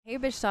Hey,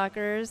 Bitch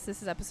Talkers.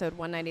 This is episode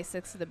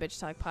 196 of the Bitch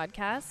Talk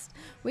podcast.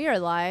 We are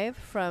live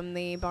from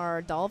the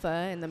bar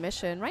Dalva in the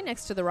Mission, right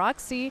next to the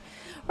Roxy,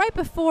 right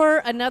before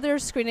another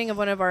screening of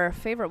one of our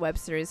favorite web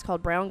series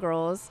called Brown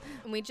Girls.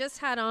 And we just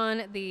had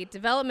on the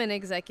development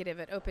executive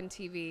at Open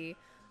TV,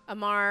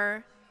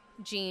 Amar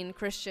Jean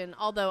Christian,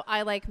 although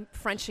I like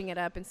Frenching it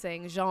up and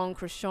saying Jean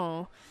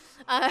Christian.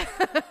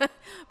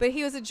 But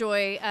he was a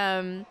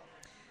joy.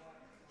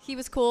 He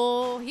was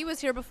cool. He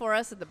was here before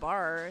us at the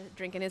bar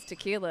drinking his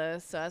tequila.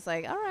 So I was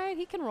like, all right,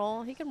 he can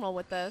roll. He can roll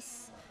with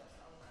us.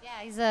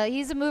 Yeah,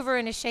 he's a mover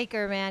and a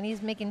shaker, man.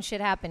 He's making shit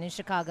happen in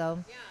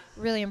Chicago. Yeah.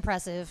 Really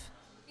impressive.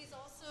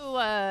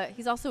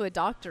 He's also a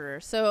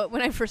doctor. So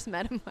when I first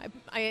met him,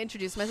 I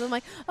introduced myself. I'm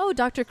like, oh,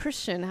 Dr.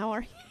 Christian, how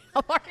are you?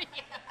 How are you?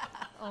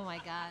 Oh, my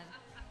God.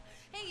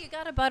 Hey, you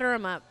got to butter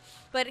him up.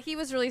 But he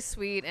was really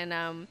sweet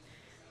and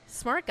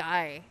smart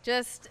guy.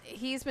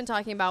 He's been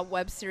talking about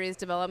web series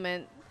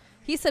development.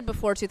 He said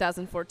before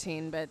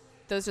 2014, but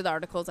those are the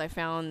articles I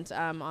found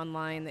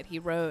online that he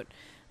wrote.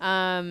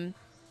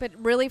 But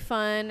really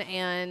fun,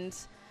 and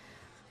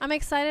I'm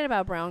excited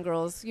about Brown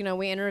Girls. You know,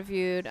 we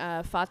interviewed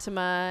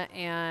Fatima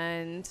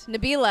and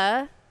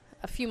Nabila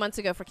a few months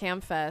ago for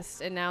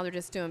CamFest, and now they're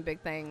just doing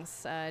big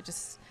things.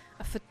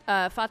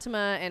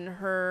 Fatima and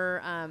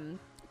her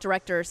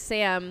director,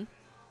 Sam,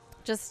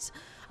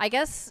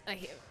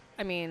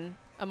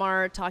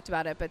 Amar talked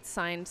about it, but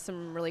signed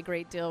some really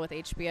great deal with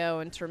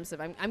HBO in terms of,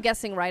 I'm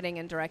guessing, writing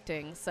and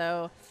directing.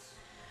 So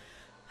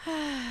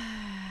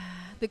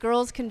the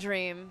girls can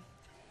dream.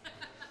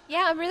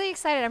 Yeah, I'm really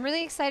excited. I'm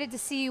really excited to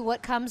see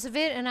what comes of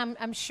it, and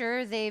I'm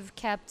sure they've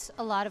kept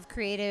a lot of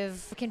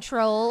creative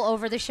control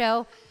over the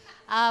show.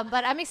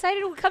 But I'm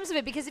excited what comes of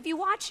it, because if you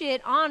watch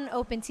it on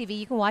Open TV,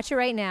 you can watch it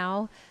right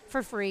now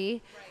for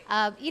free.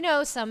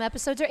 Right. Some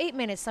episodes are 8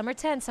 minutes, some are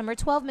 10, some are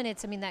 12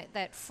 minutes. I mean,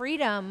 that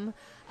freedom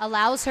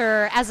allows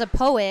her as a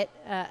poet,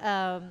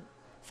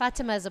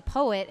 Fatima as a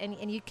poet,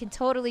 and you can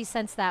totally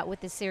sense that with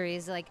this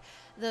series, like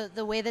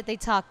the way that they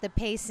talk, the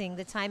pacing,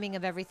 the timing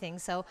of everything.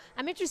 So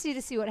I'm interested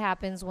to see what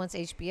happens once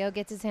HBO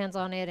gets its hands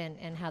on it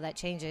and how that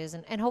changes,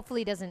 and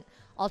hopefully doesn't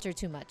alter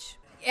too much.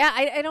 Yeah,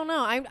 I don't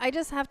know. I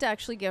just have to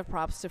actually give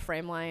props to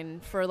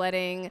Frameline for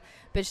letting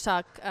Bitch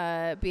Talk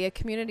be a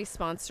community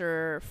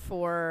sponsor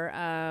for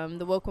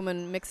the Woke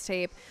Woman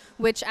mixtape,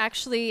 which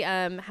actually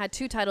had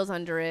two titles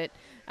under it.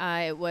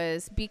 It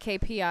was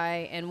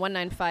BKPI and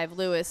 195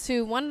 Lewis,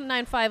 who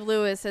 195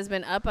 Lewis has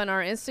been up on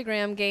our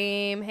Instagram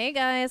game. Hey,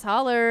 guys,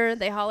 holler.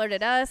 They hollered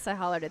at us. I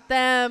hollered at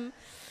them.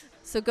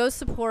 So go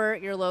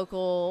support your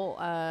local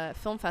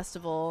film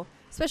festival,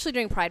 especially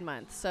during Pride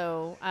Month.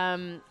 So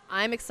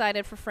I'm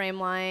excited for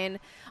Frameline.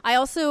 I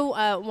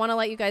also want to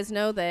let you guys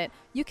know that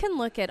you can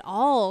look at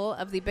all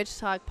of the Bitch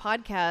Talk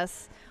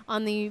podcasts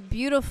on the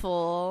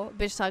beautiful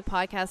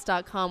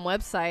bitchtalkpodcast.com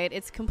website.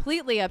 It's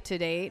completely up to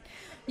date.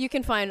 You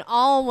can find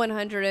all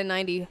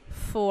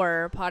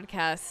 194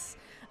 podcasts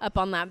up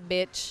on that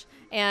bitch.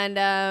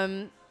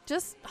 And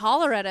just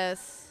holler at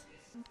us.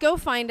 Go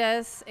find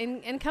us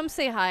and come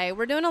say hi.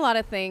 We're doing a lot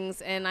of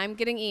things, and I'm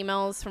getting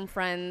emails from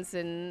friends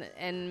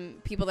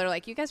and people that are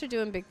like, you guys are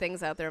doing big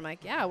things out there. I'm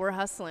like, yeah, we're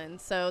hustling.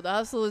 So the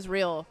hustle is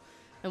real,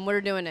 and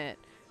we're doing it.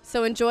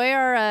 So enjoy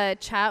our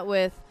chat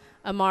with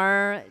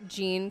Amar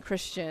Jean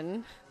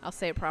Christian. I'll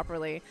say it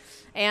properly.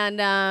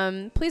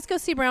 And please go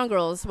see Brown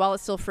Girls while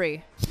it's still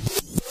free.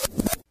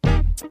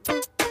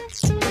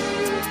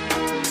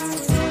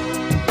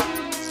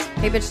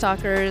 Hey, Bitch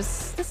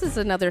Talkers. This is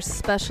another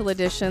special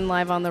edition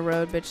Live on the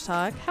Road Bitch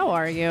Talk. How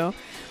are you?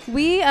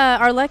 We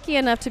are lucky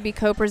enough to be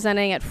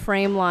co-presenting at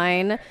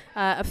Frameline,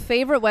 a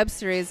favorite web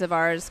series of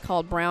ours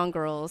called Brown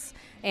Girls.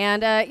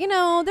 And,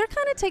 they're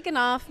kind of taking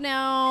off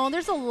now.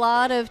 There's a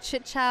lot of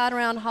chit-chat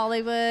around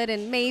Hollywood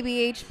and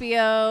maybe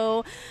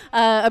HBO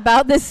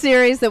about this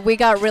series that we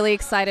got really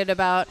excited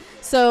about.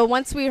 So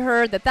once we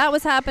heard that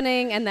was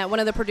happening and that one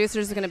of the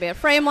producers is going to be at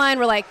Frameline,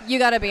 we're like, you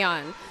got to be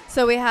on.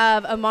 So we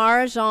have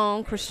Amar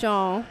Jean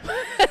Christian,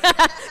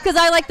 because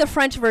I like the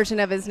French version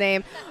of his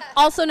name,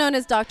 also known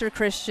as Dr.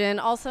 Christian,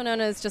 also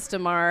known as just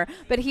Amar,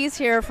 but he's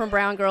here from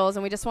Brown Girls,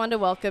 and we just wanted to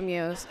welcome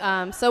you.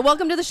 So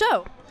welcome to the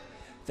show.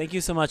 Thank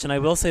you so much, and I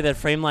will say that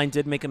Frameline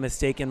did make a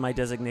mistake in my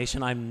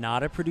designation. I'm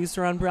not a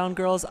producer on Brown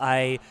Girls.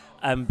 I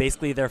am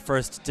basically their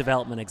first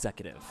development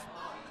executive.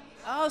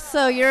 Oh,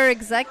 so you're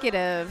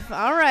executive.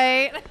 All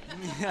right.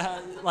 Yeah,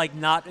 like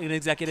not an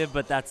executive,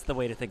 but that's the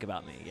way to think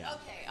about me, yeah.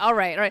 Okay. All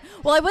right.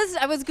 Well, I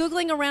was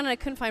Googling around and I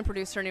couldn't find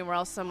producer anywhere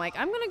else, so I'm like,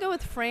 I'm going to go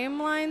with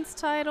Frameline's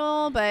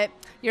title, but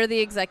you're the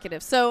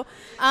executive. So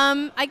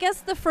I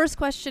guess the first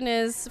question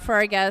is for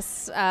our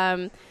guests,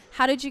 how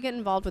did you get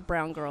involved with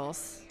Brown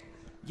Girls?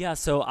 Yeah,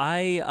 so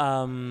I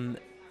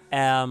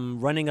am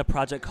running a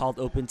project called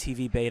Open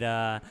TV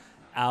Beta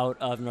out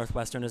of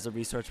Northwestern as a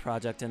research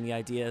project, and the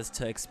idea is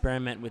to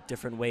experiment with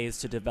different ways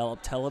to develop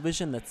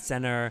television that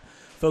center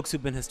folks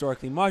who've been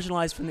historically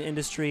marginalized from the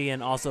industry,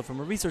 and also from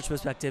a research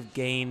perspective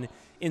gain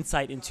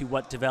insight into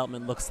what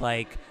development looks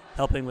like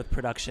helping with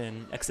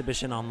production,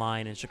 exhibition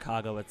online in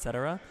Chicago,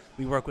 etc.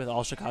 We work with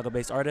all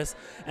Chicago-based artists.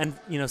 And,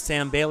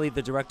 Sam Bailey,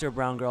 the director of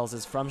Brown Girls,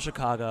 is from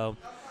Chicago.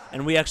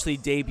 And we actually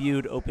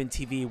debuted Open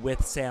TV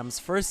with Sam's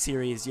first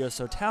series, You're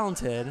So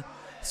Talented,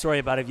 story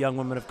about a young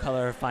woman of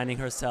color finding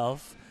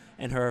herself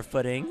and her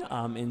footing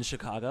in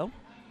Chicago.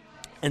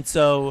 And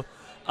so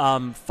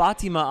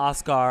Fatima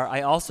Oscar,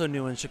 I also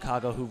knew in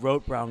Chicago, who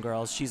wrote Brown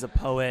Girls. She's a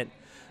poet,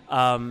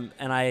 and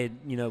I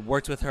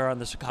worked with her on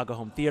the Chicago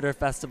Home Theater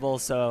Festival.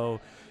 So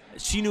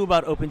she knew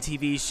about Open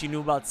TV. She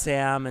knew about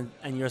Sam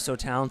and You're So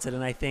Talented.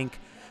 And I think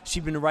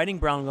she'd been writing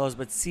Brown Girls,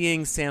 but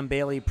seeing Sam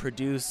Bailey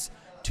produce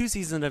 2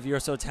 seasons of You're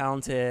So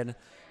Talented,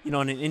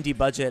 on an indie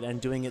budget and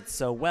doing it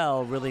so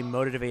well really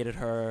motivated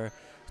her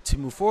to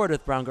move forward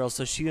with Brown Girls.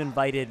 So she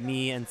invited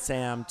me and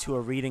Sam to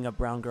a reading of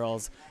Brown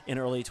Girls in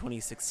early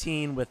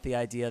 2016 with the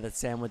idea that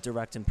Sam would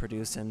direct and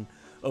produce and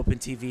Open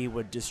TV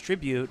would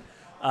distribute.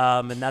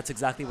 And that's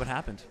exactly what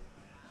happened.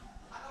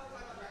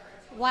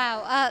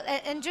 Wow,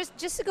 and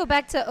just to go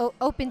back to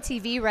Open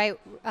TV, right?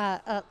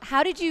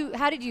 How did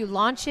you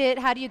launch it?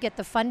 How do you get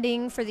the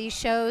funding for these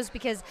shows?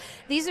 Because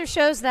these are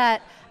shows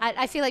that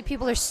I feel like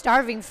people are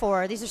starving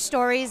for. These are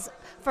stories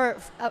for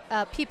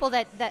people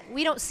that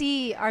we don't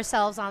see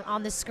ourselves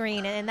on the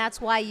screen, and that's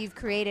why you've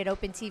created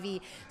Open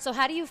TV. So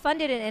how do you fund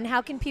it, and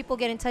how can people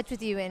get in touch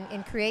with you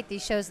and create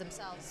these shows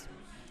themselves?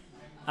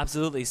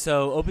 Absolutely.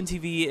 So Open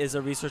TV is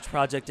a research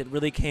project. It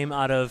really came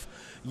out of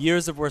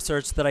years of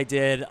research that I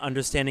did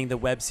understanding the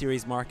web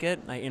series market.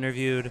 I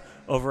interviewed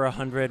over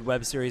 100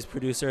 web series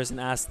producers and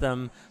asked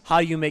them, how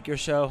do you make your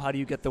show? How do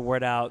you get the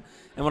word out?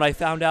 And what I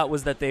found out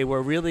was that they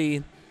were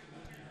really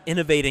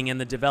innovating in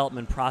the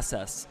development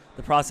process,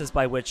 the process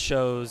by which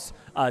shows,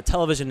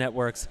 television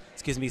networks,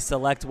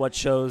 select what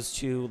shows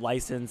to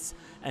license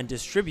and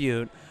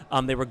distribute.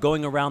 They were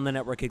going around the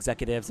network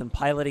executives and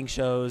piloting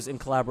shows in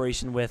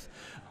collaboration with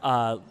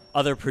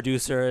other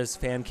producers,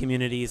 fan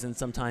communities, and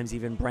sometimes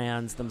even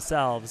brands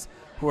themselves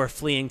who are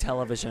fleeing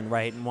television,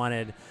 right, and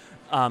wanted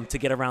to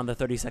get around the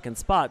 30-second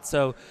spot.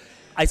 So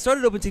I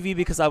started Open TV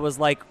because I was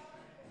like,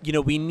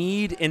 we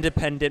need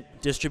independent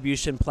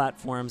distribution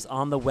platforms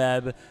on the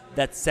web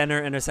that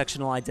center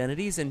intersectional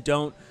identities and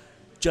don't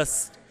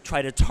just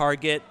try to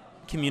target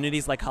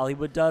communities like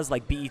Hollywood does,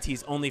 like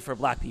BET's only for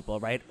black people,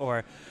 right?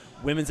 Or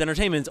women's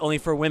entertainment's only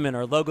for women,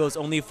 or logos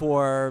only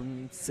for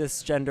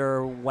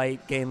cisgender,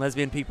 white, gay, and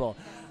lesbian people.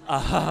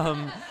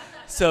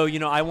 So,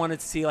 I wanted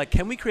to see,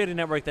 can we create a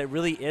network that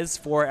really is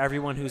for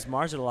everyone who's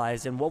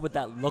marginalized, and what would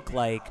that look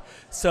like?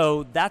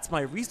 So that's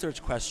my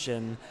research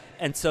question.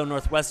 And so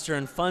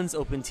Northwestern funds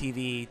Open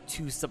TV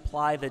to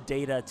supply the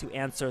data to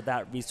answer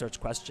that research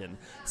question.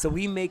 So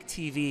we make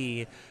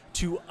TV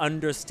to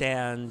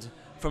understand,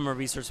 from a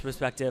research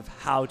perspective,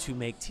 how to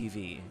make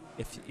TV,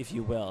 if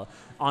you will,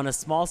 on a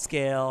small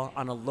scale,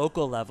 on a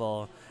local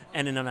level,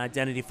 and in an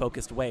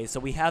identity-focused way. So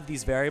we have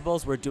these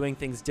variables. We're doing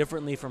things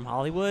differently from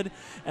Hollywood,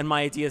 and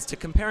my idea is to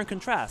compare and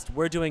contrast.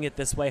 We're doing it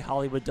this way.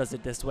 Hollywood does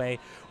it this way.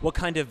 What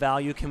kind of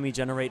value can we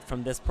generate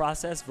from this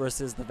process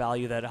versus the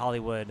value that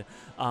Hollywood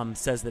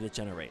says that it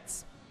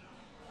generates?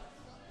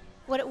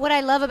 What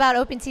I love about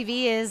Open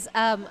TV is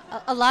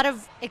a lot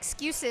of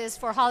excuses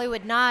for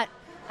Hollywood not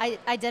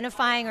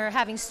identifying or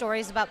having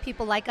stories about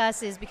people like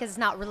us is because it's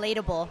not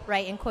relatable,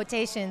 right, in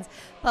quotations.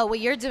 But what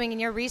you're doing in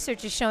your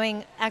research is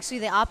showing actually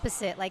the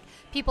opposite. Like,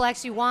 people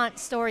actually want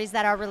stories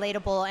that are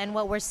relatable, and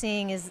what we're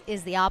seeing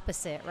is the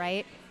opposite,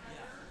 right?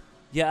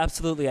 Yeah,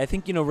 absolutely. I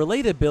think,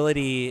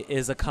 relatability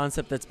is a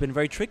concept that's been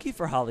very tricky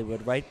for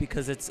Hollywood, right?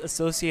 Because it's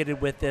associated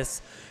with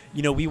this,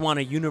 we want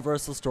a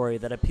universal story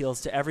that appeals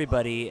to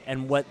everybody.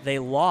 And what they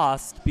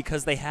lost,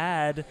 because they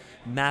had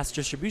mass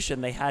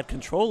distribution, they had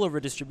control over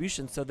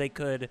distribution, so they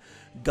could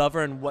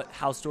govern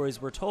how stories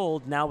were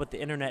told. Now with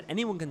the internet,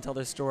 anyone can tell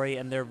their story,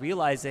 and they're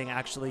realizing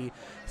actually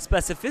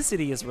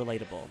specificity is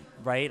relatable,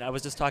 right? I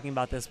was just talking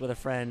about this with a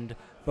friend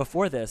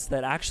before this,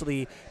 that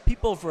actually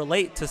people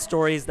relate to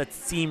stories that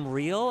seem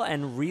real,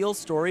 and real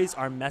stories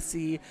are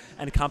messy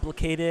and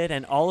complicated,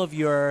 and all of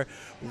your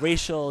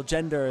racial,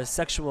 gender,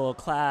 sexual,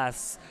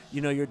 class,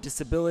 your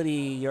disability,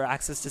 your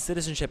access to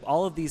citizenship,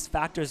 all of these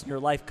factors in your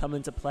life come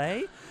into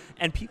play,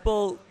 and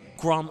people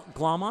glom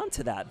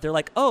onto that. They're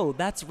like, oh,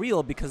 that's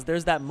real because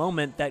there's that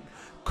moment that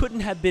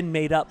couldn't have been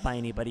made up by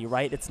anybody,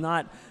 right? It's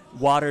not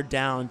watered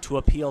down to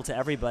appeal to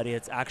everybody.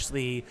 It's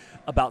actually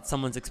about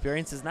someone's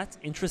experiences, and that's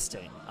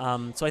interesting.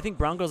 So I think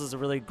Brown Girls is a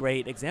really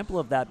great example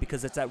of that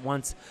because it's at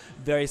once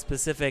very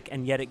specific,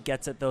 and yet it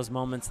gets at those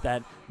moments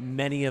that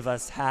many of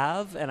us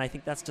have, and I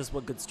think that's just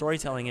what good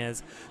storytelling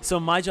is. So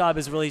my job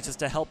is really just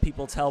to help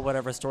people tell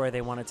whatever story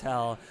they want to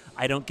tell.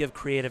 I don't give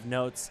creative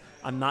notes.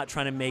 I'm not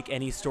trying to make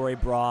any story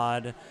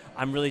broad.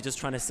 I'm really just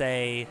trying to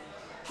say,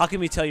 how can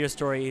we tell your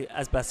story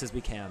as best as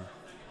we can?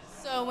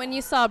 So when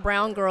you saw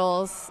Brown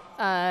Girls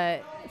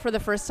for the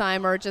first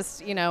time, or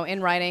just,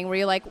 in writing, were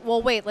you like,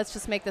 well, wait, let's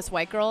just make this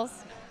White Girls?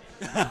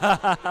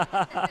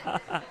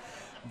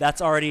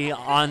 That's already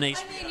on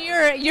HBO.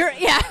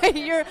 I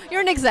mean,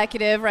 you're an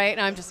executive, right?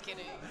 No, I'm just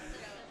kidding.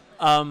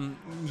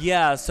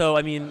 Yeah, so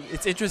I mean,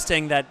 it's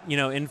interesting that,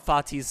 in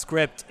Fatih's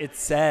script, it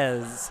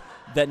says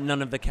that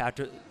none of the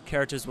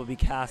characters will be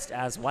cast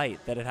as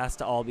white, that it has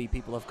to all be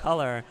people of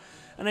color.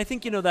 And I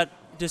think, that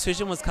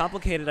decision was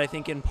complicated, I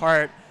think, in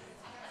part,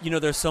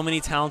 there's so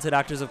many talented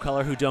actors of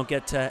color who don't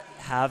get to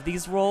have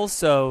these roles,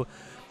 so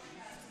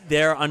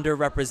they're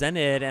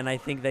underrepresented, and I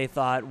think they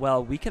thought,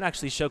 well, we can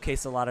actually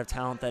showcase a lot of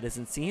talent that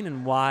isn't seen,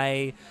 and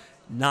why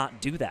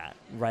not do that,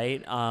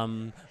 right?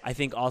 I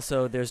think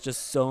also there's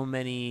just so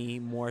many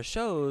more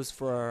shows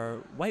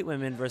for white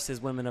women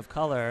versus women of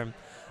color.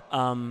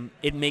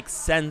 It makes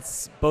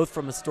sense both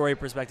from a story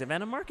perspective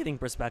and a marketing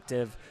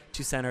perspective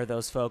to center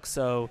those folks.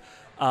 So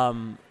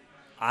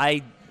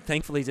I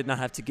thankfully did not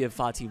have to give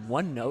Fatih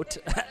one note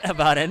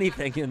about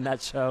anything in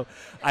that show.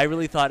 I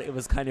really thought it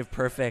was kind of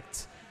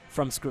perfect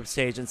from script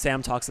stage, and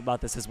Sam talks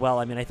about this as well.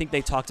 I mean, I think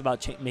they talked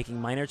about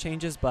making minor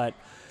changes, but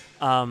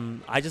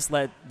I just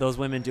let those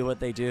women do what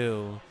they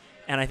do.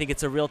 And I think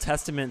it's a real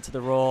testament to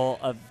the role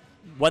of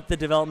what the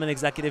development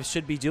executives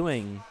should be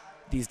doing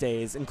these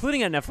days,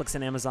 including at Netflix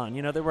and Amazon.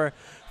 There were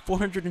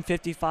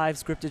 455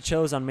 scripted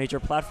shows on major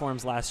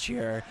platforms last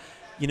year.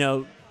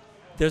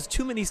 There's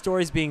too many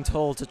stories being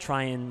told to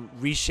try and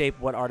reshape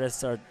what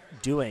artists are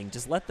doing.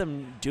 Just let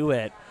them do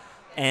it,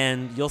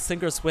 and you'll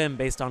sink or swim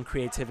based on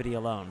creativity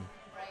alone.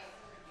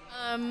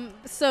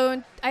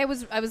 So I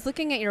was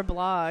looking at your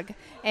blog,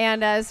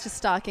 and I was just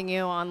stalking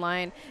you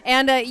online,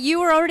 and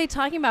you were already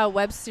talking about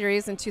web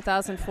series in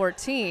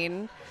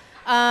 2014.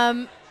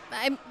 How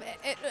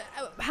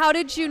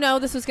did you know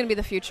this was going to be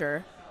the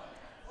future?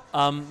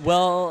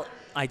 Well,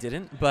 I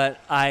didn't, but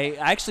I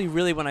actually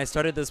really, when I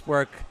started this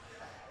work,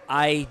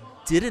 I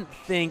didn't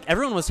think,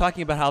 everyone was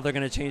talking about how they're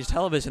going to change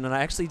television, and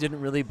I actually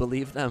didn't really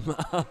believe them.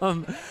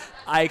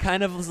 I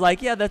kind of was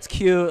like, yeah, that's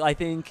cute. I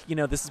think,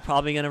 this is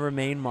probably going to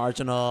remain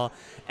marginal.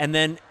 And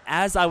then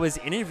as I was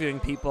interviewing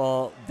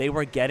people, they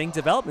were getting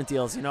development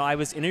deals. I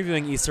was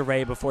interviewing Issa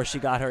Rae before she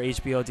got her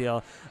HBO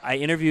deal. I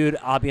interviewed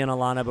Abhi and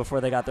Alana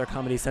before they got their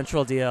Comedy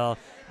Central deal,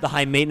 the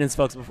High Maintenance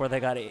folks before they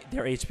got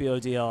their HBO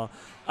deal.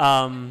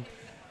 And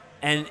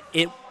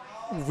it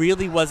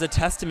really was a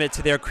testament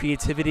to their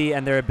creativity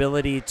and their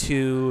ability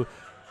to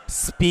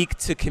speak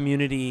to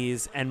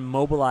communities and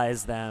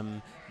mobilize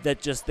them,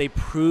 that just they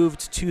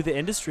proved to the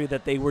industry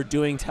that they were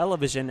doing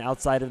television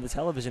outside of the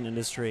television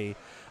industry.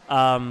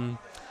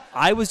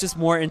 I was just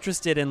more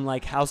interested in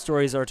how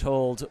stories are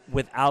told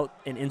without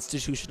an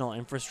institutional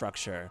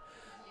infrastructure.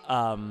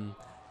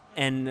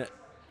 And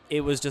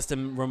it was just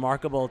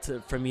remarkable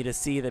for me to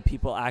see that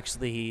people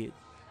actually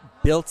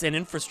built an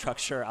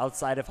infrastructure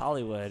outside of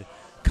Hollywood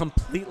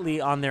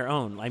completely on their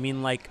own. I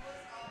mean,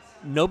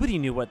 nobody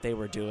knew what they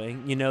were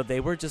doing. They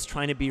were just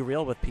trying to be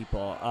real with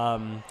people.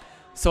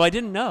 So I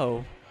didn't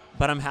know,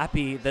 but I'm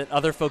happy that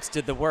other folks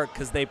did the work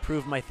because they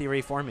proved my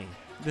theory for me.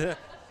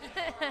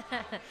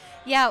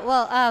 Yeah,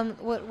 well,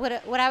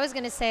 what I was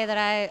going to say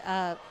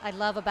that I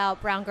love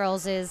about Brown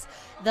Girls is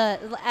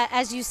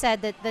as you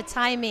said, the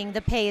timing,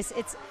 the pace.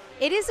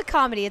 It is a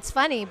comedy. It's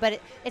funny,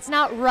 but it's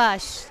not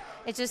rushed.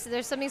 It's just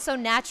there's something so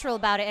natural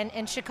about it,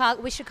 and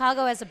Chicago, with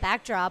Chicago as a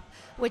backdrop,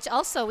 which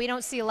also we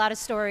don't see a lot of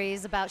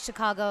stories about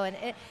Chicago, and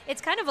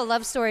it's kind of a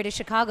love story to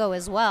Chicago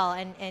as well.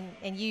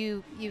 And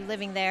you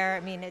living there,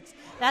 I mean,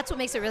 that's what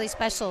makes it really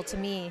special to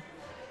me.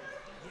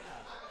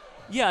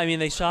 Yeah, I mean,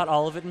 they shot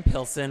all of it in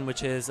Pilsen,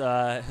 which is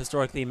a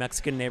historically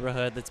Mexican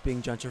neighborhood that's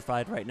being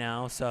gentrified right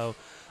now. So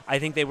I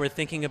think they were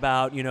thinking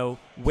about,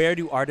 where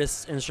do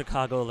artists in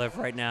Chicago live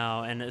right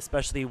now, and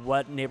especially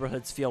what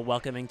neighborhoods feel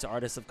welcoming to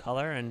artists of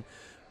color, and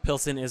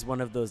Pilsen is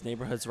one of those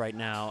neighborhoods right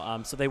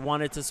now. So they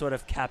wanted to sort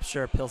of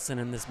capture Pilsen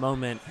in this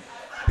moment,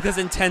 because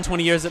in 10,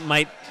 20 years it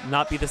might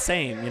not be the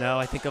same.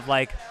 I think of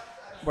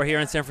we're here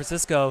in San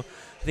Francisco.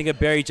 I think of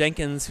Barry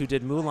Jenkins, who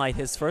did Moonlight,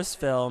 his first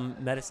film,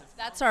 Medicine.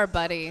 That's our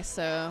buddy,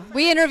 so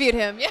we interviewed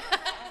him. Yeah,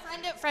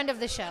 friend of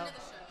the show.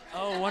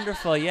 Oh,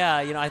 wonderful! Yeah,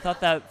 I thought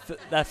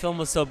that film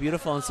was so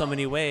beautiful in so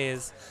many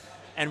ways,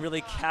 and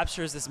really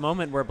captures this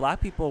moment where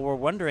Black people were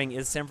wondering,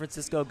 is San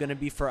Francisco going to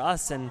be for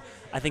us? And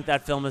I think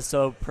that film is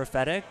so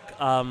prophetic.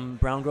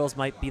 Brown Girls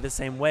might be the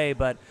same way,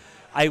 but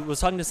I was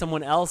talking to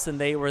someone else, and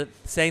they were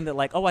saying that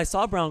I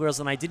saw Brown Girls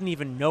and I didn't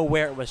even know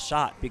where it was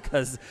shot,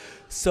 because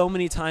so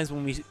many times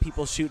when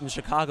people shoot in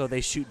Chicago,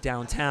 they shoot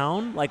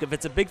downtown. If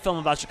it's a big film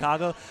about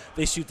Chicago,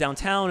 they shoot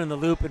downtown in the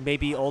Loop and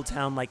maybe Old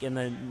Town, in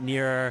the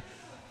near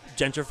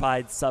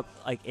gentrified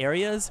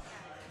areas.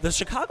 The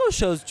Chicago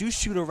shows do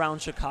shoot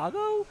around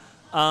Chicago,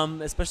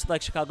 especially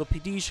Chicago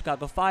PD,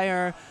 Chicago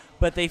Fire,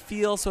 but they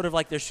feel sort of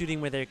like they're shooting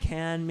where they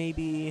can.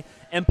 Maybe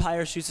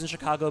Empire shoots in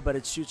Chicago, but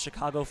it shoots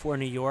Chicago for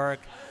New York.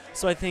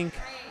 So I think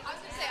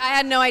I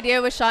had no idea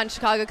it was shot in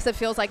Chicago because it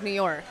feels like New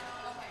York.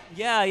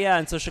 Yeah,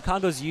 and so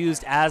Chicago's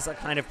used as a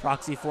kind of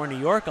proxy for New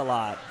York a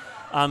lot.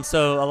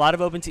 So a lot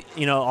of all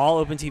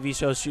open TV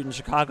shows shoot in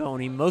Chicago, and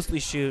we mostly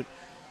shoot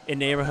in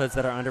neighborhoods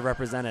that are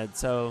underrepresented.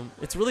 So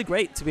it's really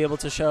great to be able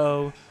to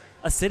show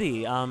a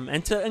city,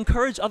 and to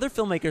encourage other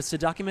filmmakers to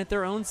document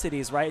their own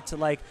cities, right? To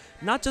like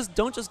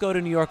don't just go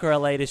to New York or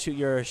LA to shoot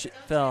your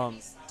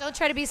films. Don't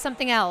try to be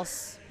something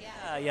else.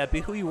 Yeah, be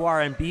who you are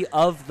and be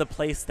of the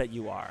place that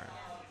you are.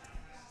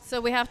 So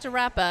we have to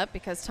wrap up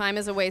because time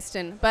is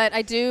a-wasting. But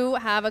I do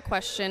have a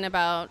question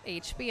about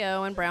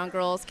HBO and Brown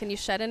Girls. Can you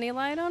shed any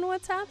light on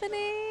what's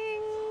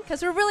happening?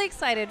 Because we're really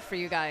excited for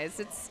you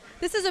guys.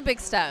 This is a big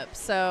step.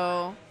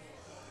 So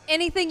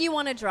anything you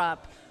want to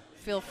drop,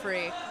 feel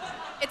free.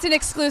 It's an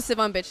exclusive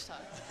on Bitch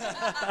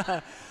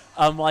Talk.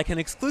 Well, I can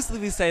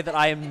exclusively say that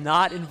I am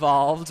not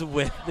involved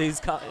with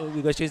these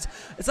negotiations.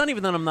 It's not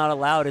even that I'm not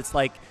allowed. It's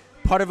like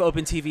part of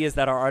Open TV is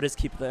that our artists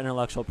keep the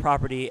intellectual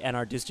property and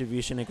our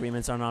distribution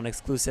agreements are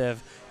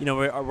non-exclusive. You know,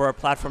 we're a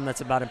platform that's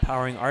about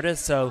empowering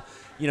artists. So,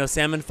 you know,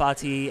 Sam and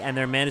Fatih and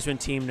their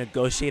management team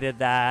negotiated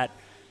that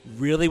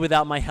really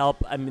without my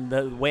help. I mean,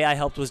 the way I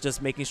helped was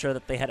just making sure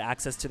that they had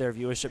access to their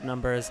viewership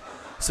numbers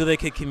so they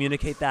could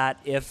communicate that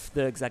if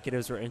the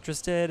executives were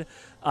interested.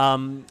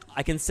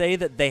 I can say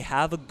that they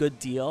have a good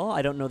deal.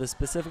 I don't know the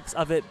specifics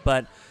of it,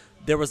 but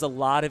there was a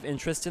lot of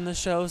interest in the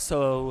show,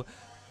 so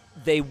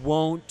they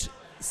won't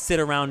sit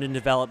around in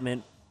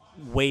development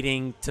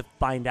waiting to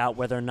find out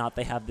whether or not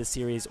they have the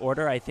series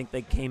order. I think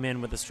they came in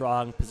with a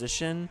strong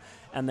position,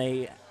 and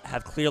they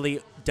have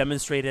clearly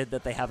demonstrated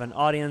that they have an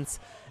audience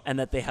and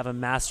that they have a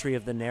mastery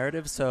of the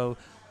narrative. So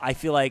I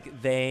feel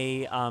like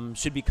they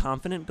should be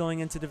confident going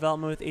into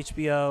development with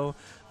HBO.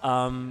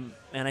 And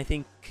I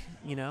think,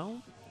 you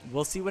know,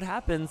 we'll see what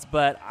happens,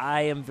 but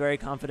I am very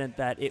confident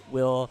that it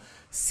will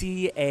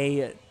see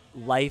a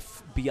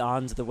life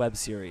beyond the web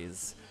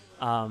series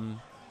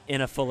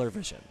in a fuller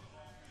vision.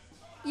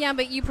 Yeah,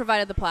 but you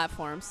provided the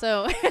platform,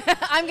 so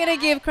I'm going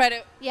to give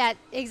credit. Yeah,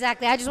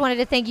 exactly. I just wanted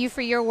to thank you for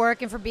your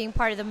work and for being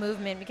part of the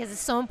movement because it's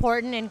so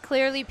important, and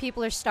clearly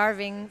people are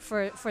starving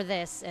for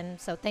this,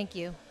 and so thank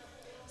you.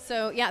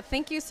 So, yeah,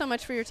 thank you so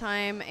much for your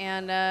time,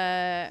 and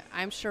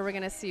I'm sure we're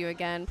going to see you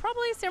again.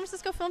 Probably San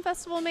Francisco Film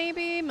Festival,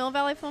 maybe, Mill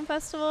Valley Film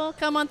Festival.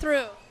 Come on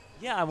through.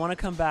 Yeah, I want to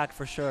come back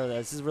for sure.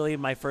 This is really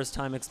my first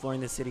time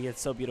exploring the city.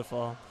 It's so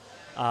beautiful.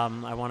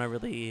 I want to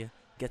really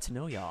get to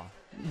know y'all.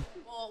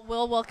 Well,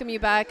 we'll welcome you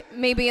back,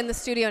 maybe in the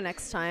studio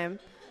next time,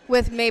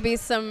 with maybe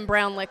some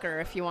brown liquor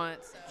if you want.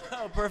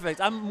 Oh, perfect.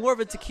 I'm more of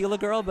a tequila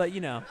girl, but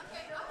you know.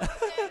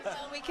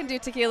 Well, we can do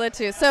tequila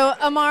too. So,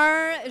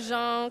 Amar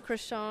Jean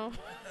Christian.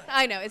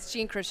 I know, it's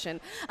Jean Christian.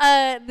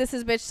 This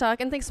is Bitch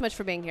Talk, and thanks so much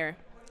for being here.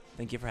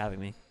 Thank you for having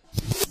me.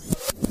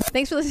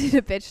 Thanks for listening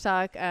to Bitch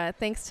Talk.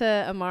 Thanks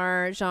to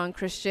Amar Jean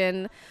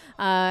Christian,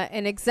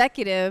 an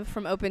executive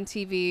from Open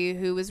TV,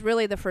 who was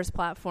really the first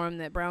platform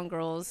that Brown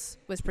Girls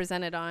was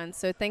presented on.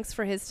 So thanks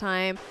for his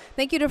time.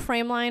 Thank you to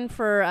Frameline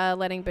for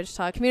letting Bitch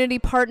Talk community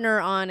partner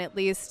on at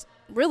least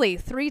really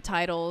 3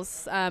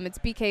 titles. It's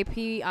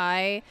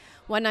BKPI,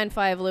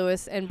 195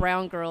 Lewis, and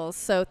Brown Girls.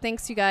 So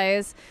thanks, you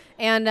guys.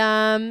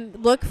 And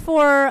look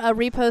for a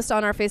repost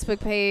on our Facebook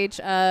page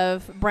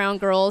of Brown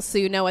Girls so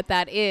you know what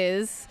that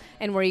is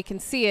and where you can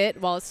see it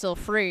while it's still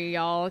free,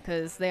 y'all,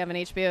 because they have an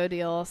HBO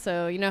deal.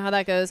 So you know how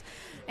that goes.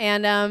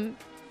 And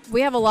we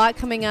have a lot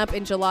coming up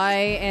in July,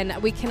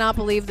 and we cannot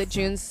believe that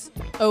June's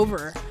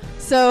over.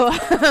 So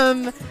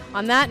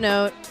on that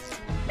note,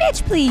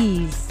 Bitch,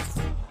 please.